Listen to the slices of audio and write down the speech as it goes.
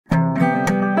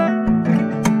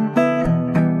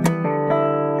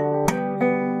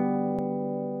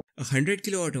100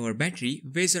 kWh battery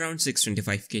weighs around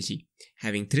 625 kg,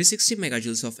 having 360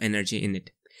 megajoules of energy in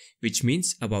it, which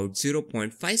means about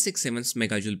 0.567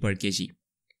 megajoule per kg.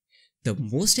 The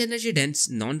most energy dense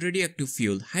non-radioactive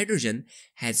fuel, hydrogen,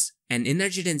 has an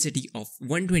energy density of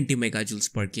 120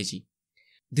 megajoules per kg.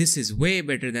 This is way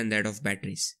better than that of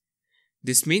batteries.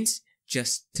 This means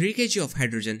just 3 kg of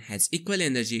hydrogen has equal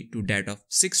energy to that of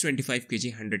 625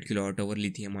 kg 100 kWh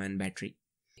lithium-ion battery.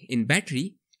 In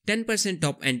battery, 10%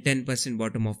 top and 10%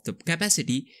 bottom of the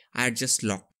capacity are just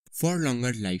locked for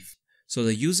longer life. So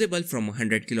the usable from a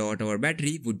 100 kWh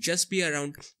battery would just be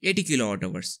around 80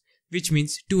 kWh, which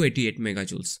means 288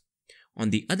 megajoules.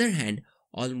 On the other hand,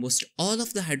 almost all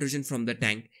of the hydrogen from the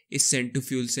tank is sent to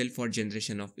fuel cell for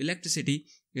generation of electricity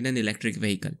in an electric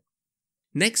vehicle.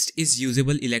 Next is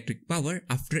usable electric power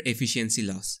after efficiency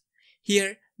loss.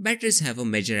 Here, batteries have a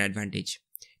major advantage.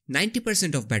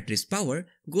 90% of battery's power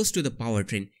goes to the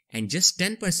powertrain and just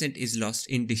 10% is lost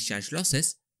in discharge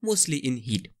losses, mostly in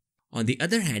heat. On the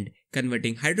other hand,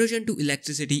 converting hydrogen to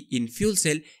electricity in fuel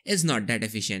cell is not that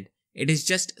efficient. It is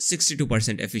just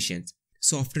 62% efficient.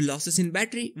 So after losses in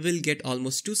battery, we'll get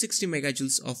almost 260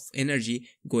 megajoules of energy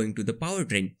going to the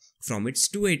powertrain from its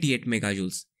 288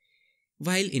 megajoules.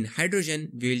 While in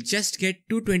hydrogen, we will just get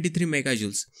 223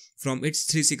 megajoules from its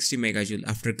 360 megajoule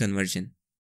after conversion.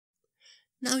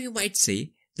 Now you might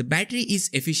say, the battery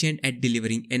is efficient at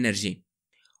delivering energy.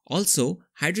 Also,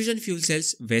 hydrogen fuel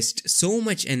cells waste so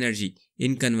much energy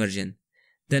in conversion.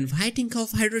 Then why think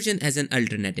of hydrogen as an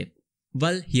alternative?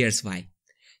 Well, here's why.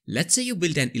 Let's say you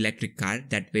built an electric car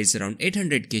that weighs around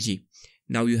 800 kg.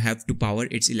 Now you have to power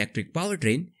its electric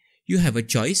powertrain. You have a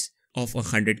choice of a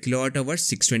 100 kWh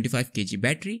 625 kg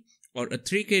battery or a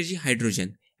 3 kg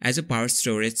hydrogen as a power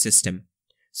storage system.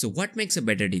 So what makes a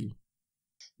better deal?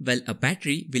 Well, a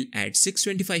battery will add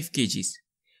 625 kgs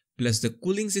plus the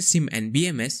cooling system and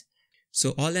BMS,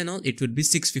 so all in all it would be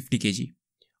 650 kg.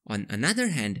 On another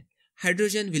hand,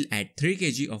 hydrogen will add 3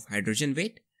 kg of hydrogen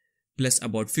weight plus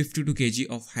about 52 kg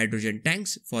of hydrogen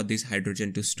tanks for this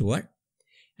hydrogen to store,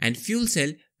 and fuel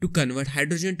cell to convert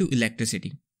hydrogen to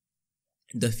electricity.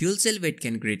 The fuel cell weight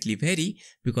can greatly vary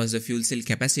because the fuel cell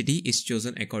capacity is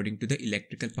chosen according to the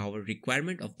electrical power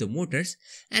requirement of the motors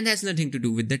and has nothing to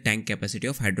do with the tank capacity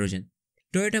of hydrogen.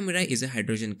 Toyota Mirai is a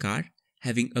hydrogen car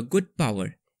having a good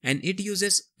power and it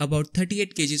uses about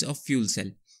 38 kg of fuel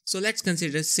cell. So let's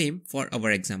consider same for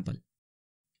our example.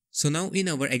 So now in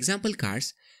our example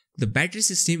cars, the battery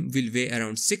system will weigh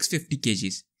around 650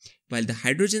 kg while the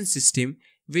hydrogen system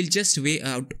will just weigh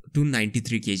out to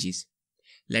 93 kg.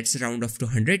 Let's round off to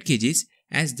 100 kg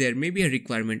as there may be a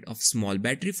requirement of small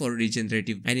battery for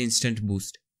regenerative and instant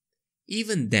boost.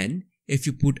 Even then, if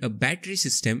you put a battery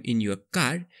system in your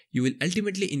car, you will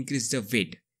ultimately increase the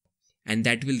weight and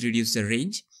that will reduce the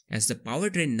range as the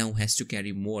powertrain now has to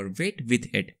carry more weight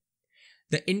with it.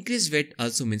 The increased weight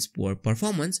also means poor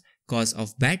performance cause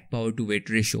of bad power to weight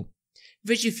ratio,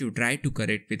 which if you try to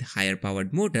correct with higher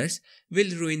powered motors will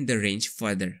ruin the range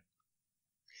further.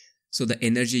 So the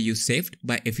energy you saved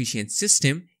by efficient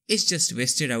system is just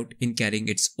wasted out in carrying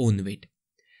its own weight.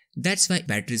 That's why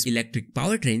batteries electric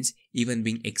powertrains, even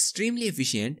being extremely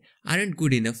efficient, aren't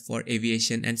good enough for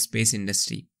aviation and space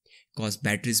industry, cause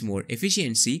batteries more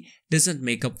efficiency doesn't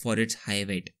make up for its high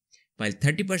weight, while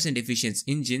 30% efficient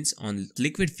engines on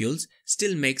liquid fuels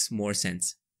still makes more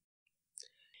sense.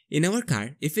 In our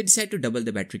car, if we decide to double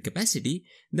the battery capacity,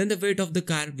 then the weight of the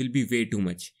car will be way too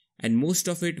much and most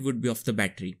of it would be of the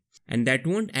battery, and that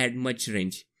won't add much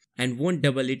range and won't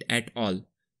double it at all.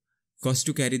 Cause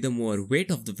to carry the more weight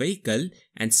of the vehicle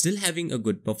and still having a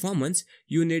good performance,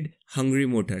 you need hungry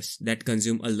motors that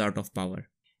consume a lot of power,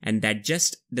 and that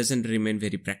just doesn't remain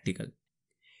very practical.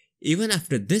 Even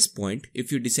after this point,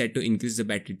 if you decide to increase the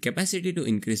battery capacity to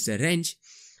increase the range,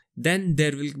 then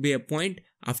there will be a point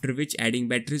after which adding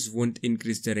batteries won't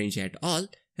increase the range at all,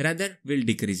 rather will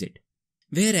decrease it.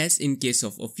 Whereas in case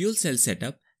of a fuel cell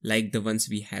setup like the ones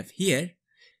we have here,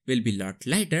 will be lot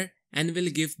lighter and will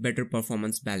give better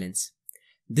performance balance.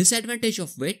 This advantage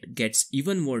of weight gets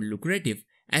even more lucrative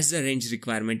as the range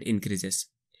requirement increases.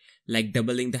 Like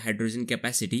doubling the hydrogen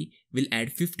capacity will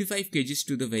add 55 kg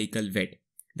to the vehicle weight,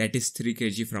 that is 3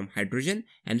 kg from hydrogen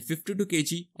and 52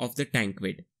 kg of the tank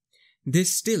weight.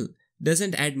 This still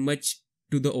doesn't add much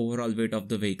to the overall weight of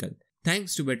the vehicle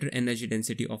thanks to better energy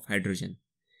density of hydrogen.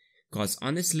 Cause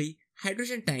honestly,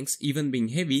 hydrogen tanks even being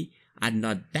heavy are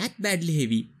not that badly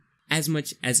heavy as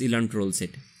much as Elon trolls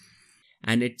it.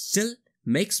 And it still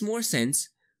makes more sense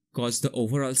cause the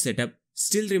overall setup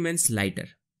still remains lighter.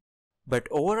 But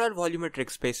overall volumetric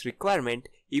space requirement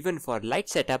even for light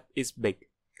setup is big.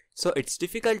 so it's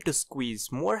difficult to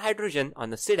squeeze more hydrogen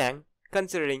on a sedan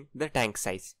considering the tank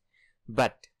size.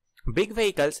 But big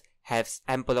vehicles have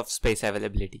ample of space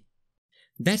availability.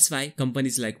 That's why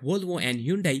companies like Volvo and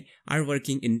Hyundai are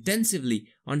working intensively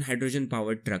on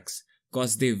hydrogen-powered trucks,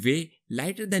 cause they weigh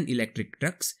lighter than electric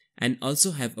trucks and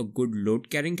also have a good load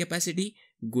carrying capacity,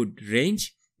 good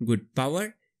range, good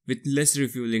power with less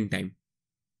refueling time.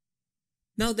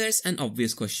 Now there's an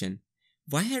obvious question.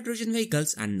 Why hydrogen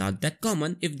vehicles are not that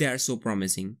common if they are so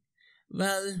promising?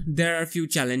 Well, there are a few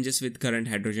challenges with current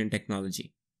hydrogen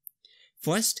technology.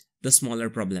 First, the smaller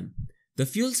problem. The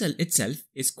fuel cell itself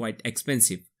is quite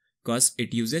expensive cause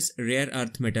it uses rare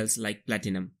earth metals like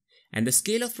platinum, and the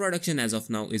scale of production as of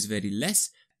now is very less,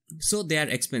 so they are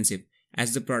expensive.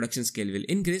 As the production scale will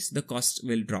increase, the cost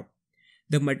will drop.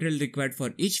 The material required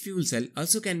for each fuel cell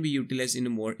also can be utilized in a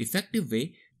more effective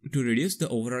way to reduce the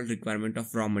overall requirement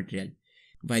of raw material,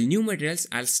 while new materials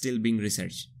are still being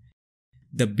researched.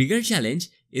 The bigger challenge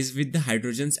is with the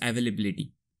hydrogen's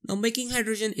availability. Now making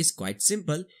hydrogen is quite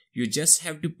simple, you just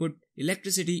have to put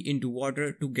electricity into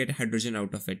water to get hydrogen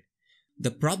out of it.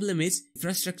 The problem is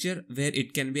infrastructure where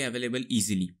it can be available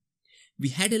easily. We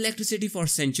had electricity for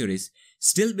centuries,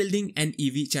 still building an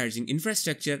EV charging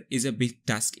infrastructure is a big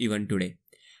task even today.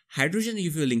 Hydrogen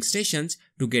refueling stations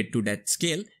to get to that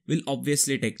scale will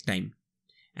obviously take time.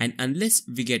 And unless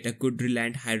we get a good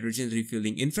reliant hydrogen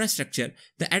refueling infrastructure,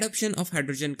 the adoption of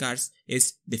hydrogen cars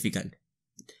is difficult.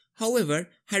 However,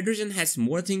 hydrogen has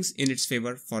more things in its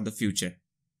favor for the future.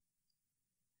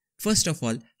 First of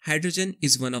all, hydrogen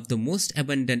is one of the most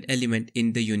abundant elements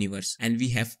in the universe, and we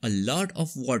have a lot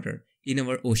of water in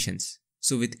our oceans.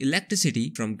 So with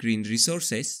electricity from green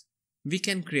resources, we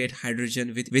can create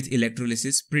hydrogen with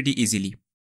electrolysis pretty easily.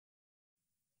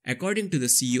 According to the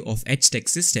CEO of H-Tech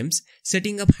Systems,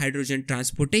 setting up hydrogen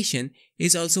transportation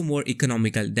is also more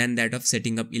economical than that of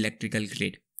setting up electrical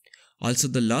grid. Also,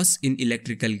 the loss in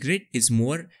electrical grid is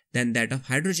more than that of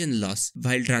hydrogen loss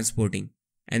while transporting,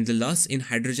 and the loss in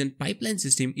hydrogen pipeline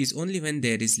system is only when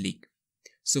there is leak.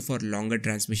 So for longer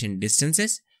transmission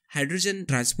distances, hydrogen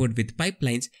transport with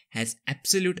pipelines has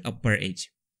absolute upper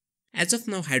edge. As of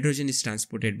now, hydrogen is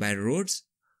transported by roads,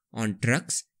 on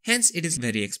trucks, hence it is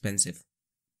very expensive.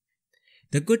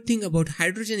 The good thing about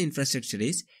hydrogen infrastructure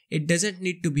is it doesn't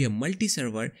need to be a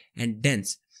multi-server and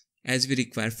dense as we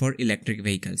require for electric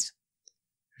vehicles.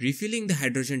 Refilling the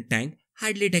hydrogen tank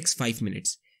hardly takes 5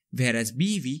 minutes, whereas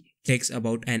BEV takes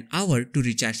about an hour to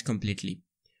recharge completely.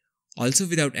 Also,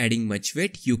 without adding much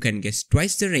weight, you can get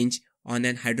twice the range on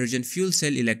an hydrogen fuel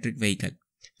cell electric vehicle,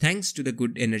 thanks to the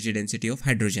good energy density of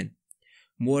hydrogen.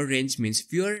 More range means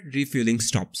fewer refueling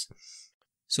stops.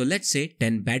 So let's say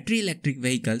 10 battery electric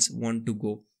vehicles want to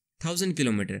go 1000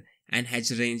 km and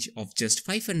has a range of just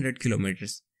 500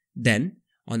 km. Then,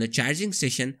 on a charging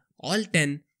station, all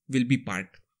 10 will be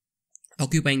parked,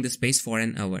 occupying the space for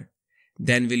an hour.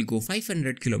 Then we'll go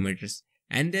 500 km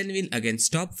and then we'll again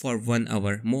stop for 1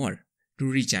 hour more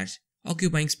to recharge,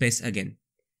 occupying space again.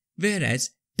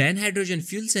 Whereas 10 hydrogen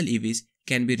fuel cell EVs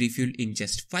can be refueled in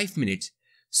just 5 minutes.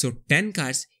 So 10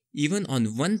 cars, even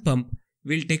on one pump,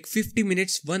 will take 50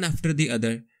 minutes one after the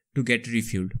other to get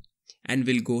refueled, and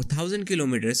will go 1000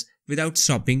 km without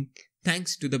stopping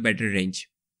thanks to the better range.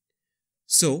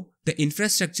 So the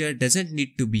infrastructure doesn't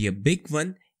need to be a big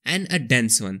one and a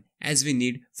dense one as we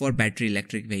need for battery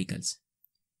electric vehicles.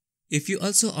 If you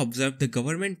also observe the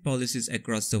government policies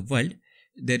across the world,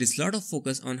 there is a lot of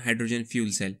focus on hydrogen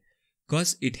fuel cell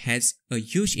cause it has a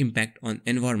huge impact on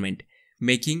environment,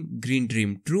 making green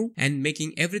dream true and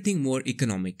making everything more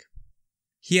economic.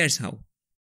 Here's how.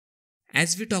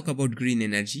 As we talk about green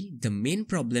energy, the main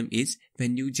problem is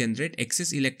when you generate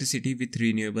excess electricity with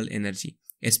renewable energy,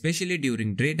 especially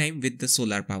during daytime with the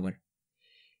solar power.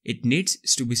 It needs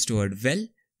to be stored well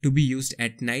to be used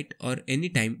at night or any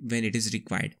time when it is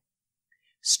required.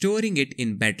 Storing it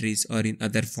in batteries or in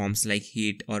other forms like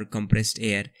heat or compressed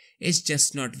air is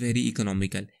just not very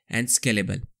economical and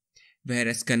scalable,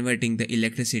 whereas converting the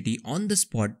electricity on the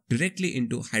spot directly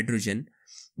into hydrogen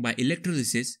by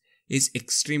electrolysis is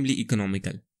extremely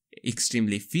economical,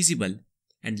 extremely feasible,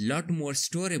 and lot more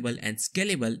storable and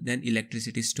scalable than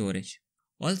electricity storage.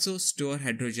 Also, stored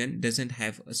hydrogen doesn't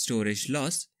have a storage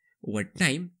loss over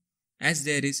time as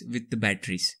there is with the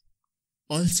batteries.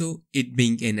 Also, it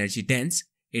being energy dense,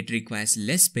 it requires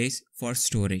less space for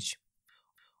storage.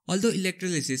 Although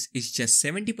electrolysis is just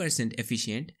 70%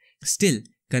 efficient, still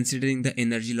considering the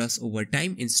energy loss over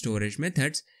time in storage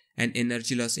methods and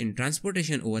energy loss in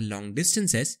transportation over long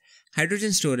distances,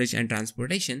 hydrogen storage and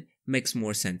transportation makes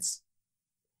more sense.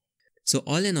 So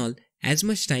all in all, as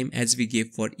much time as we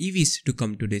gave for EVs to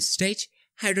come to this stage,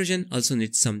 Hydrogen also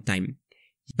needs some time,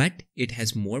 but it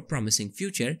has more promising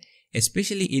future,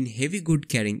 especially in heavy good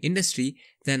carrying industry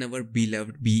than our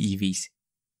beloved BEVs.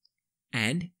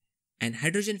 And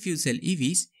hydrogen fuel cell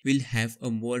EVs will have a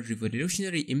more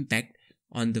revolutionary impact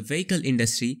on the vehicle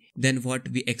industry than what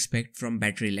we expect from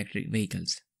battery electric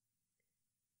vehicles.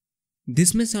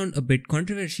 This may sound a bit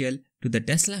controversial to the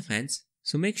Tesla fans,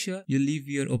 so make sure you leave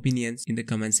your opinions in the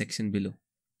comment section below.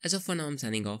 As of for now, I'm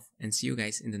signing off and see you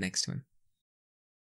guys in the next one.